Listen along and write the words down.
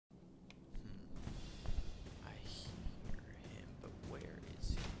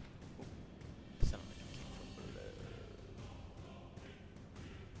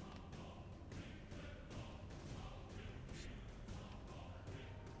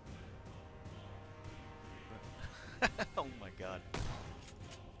Oh my god.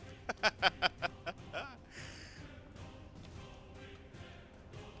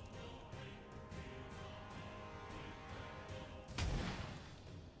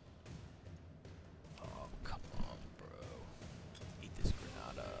 Oh, come on, bro. Eat this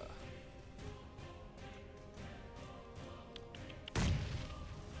granada.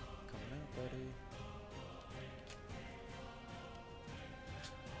 Coming out, buddy.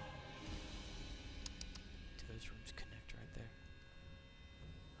 Do those rooms connect right there?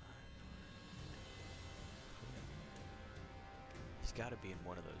 He's got to be in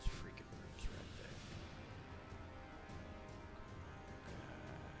one of those freaking rooms right there.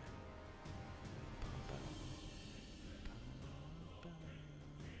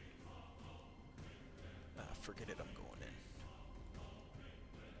 Forget it, I'm going in.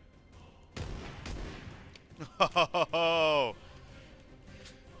 Oh!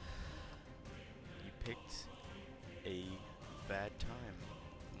 You picked a bad time,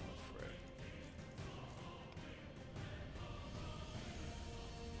 my friend.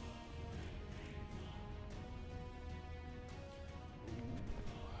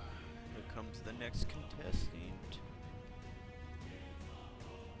 Here comes the next contestant.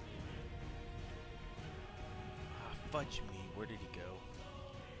 Ah, fudge me. Where did he go?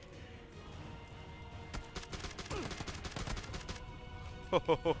 Ho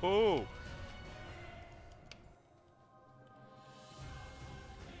ho ho ho!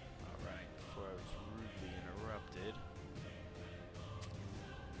 Alright, before I was rudely interrupted,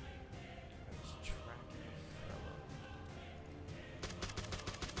 I was tracking a fellow.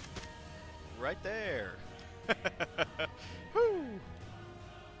 Right there! Woo!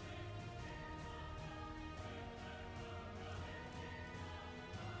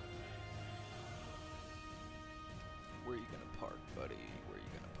 Where you gonna park, buddy? Where you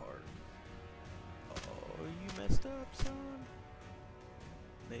gonna park? Oh, you messed up, son.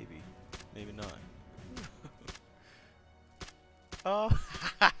 Maybe. Maybe not. Oh,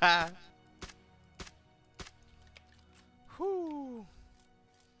 whoo.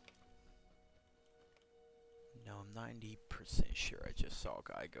 No, I'm 90% sure I just saw a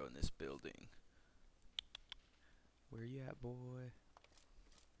guy go in this building. Where you at, boy?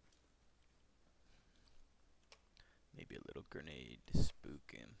 Maybe a little grenade to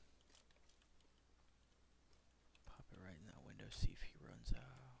spook him. Pop it right in that window, see if he runs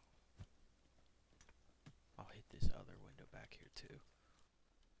out. I'll hit this other window back here too.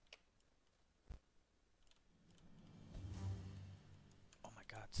 Oh my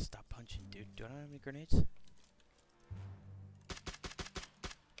god, stop punching, dude. Do I not have any grenades?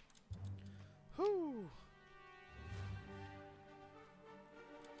 Whoo!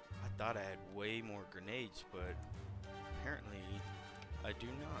 I thought I had way more grenades, but apparently I do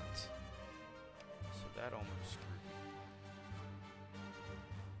not. So that almost screwed me.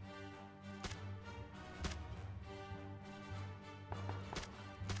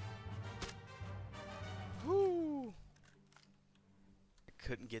 Whoo! I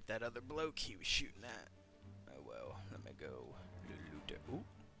couldn't get that other bloke he was shooting at. Oh well, let me go. Ooh,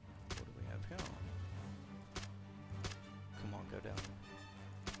 what do we have here? Come on, go down.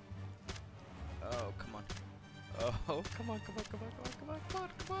 Oh, come on. Oh, come on, come on, come on, come on, come on, come on,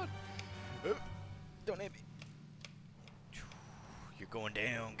 come on. Oh, don't hit me. You're going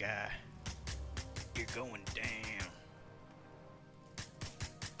down, guy. You're going down.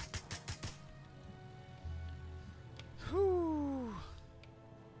 Whew.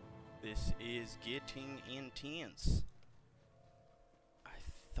 This is getting intense. I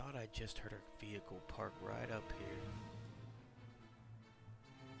thought I just heard a vehicle park right up here.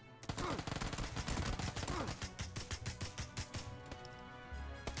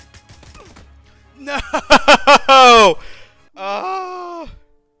 No! Oh!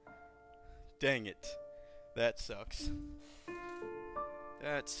 Dang it. That sucks.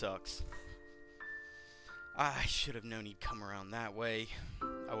 That sucks. I should have known he'd come around that way.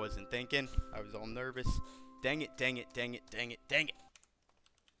 I wasn't thinking. I was all nervous. Dang it, dang it, dang it, dang it, dang it.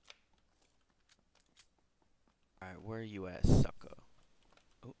 Alright, where are you at, sucker?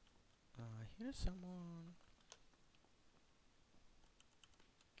 Oh, here's someone.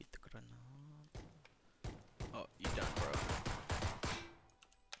 Get the grenade. Oh, you done, bro.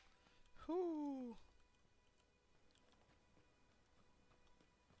 Whoo.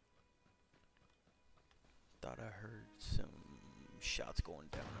 Thought I heard some shots going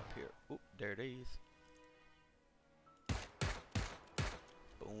down up here. Oh, there it is.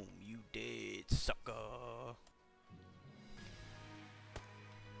 Boom, you dead, sucker. Oh,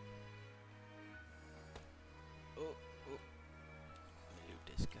 oh. Let me loot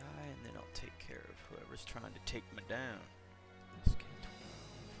this guy and then I'll take care care of whoever's trying to take me down. This K-12.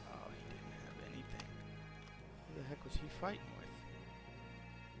 Oh, he didn't have anything. Who the heck was he fighting with?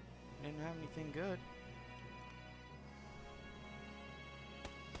 He didn't have anything good.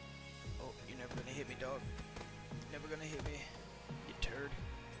 Oh, you're never gonna hit me, dog. Never gonna hit me, you turd.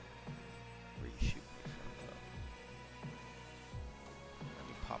 Where you shooting me from, though? Let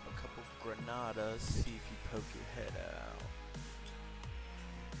me pop a couple granadas, see if you poke your head out.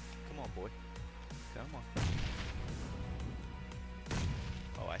 Come on, boy. Come on.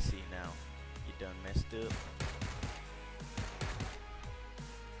 Oh, I see you now. You done messed up.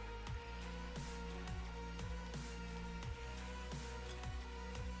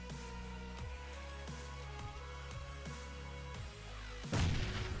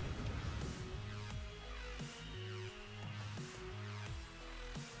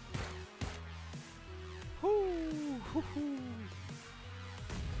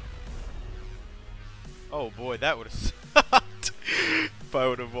 Oh boy, that would have sucked if I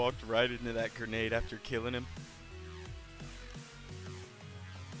would have walked right into that grenade after killing him.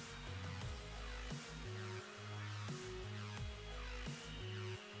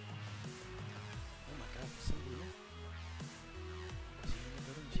 Oh my god, there's somebody there. Was he in the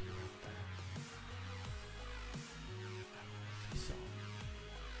building? Was he around the back? I don't know if he saw me.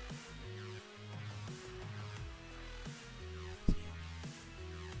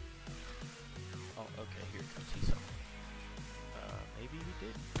 Oh, okay, here it comes. He saw me. Maybe he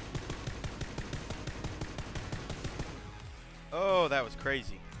did. Oh, that was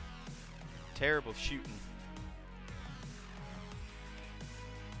crazy. Terrible shooting.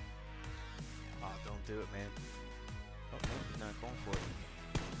 Oh, don't do it, man. Oh, no, he's not going for it.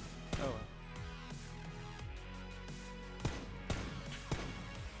 Oh,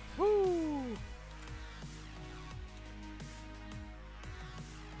 well. Woo!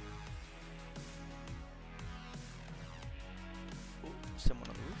 Someone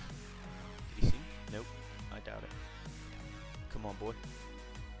on the roof? Did he see me? Nope. I doubt it. Come on, boy.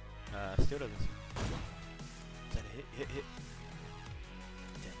 Still doesn't see me. Is that a hit? Hit.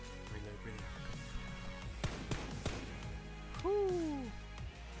 Damn. Reload. Woo!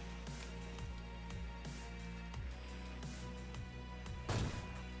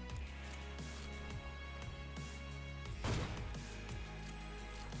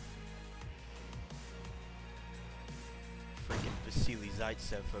 Vasily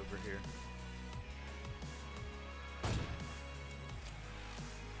Zaitsev over here.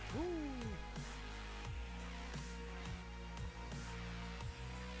 Woo.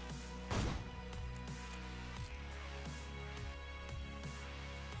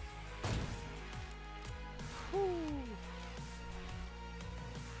 Woo.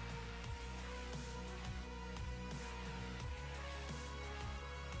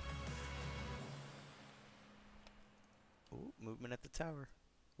 Movement at the tower.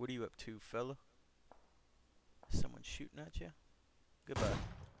 What are you up to, fella? Someone shooting at you? Goodbye.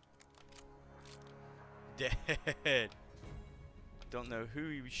 Dead. Don't know who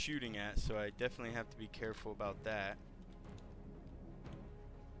he was shooting at, so I definitely have to be careful about that.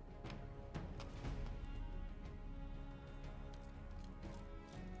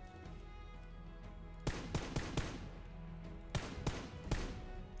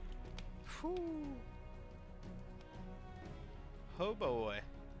 Whew. Oh boy.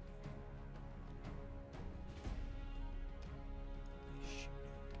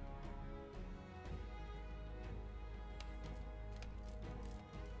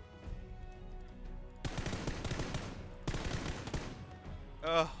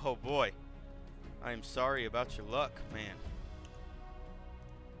 Oh boy. I am sorry about your luck, man.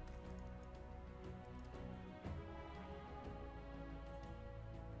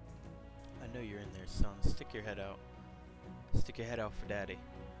 I know you're in there, son. Stick your head out. Stick your head out for daddy.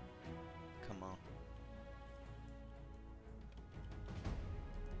 Come on.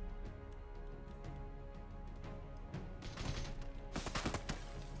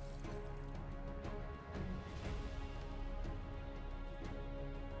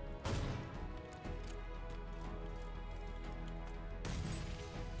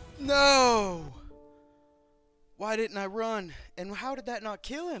 No! Why didn't I run? And how did that not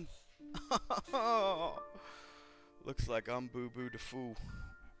kill him? Looks like I'm boo-boo the fool.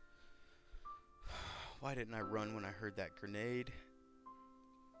 Why didn't I run when I heard that grenade?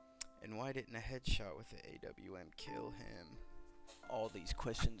 And why didn't a headshot with the AWM kill him? All these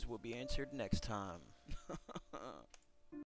questions will be answered next time.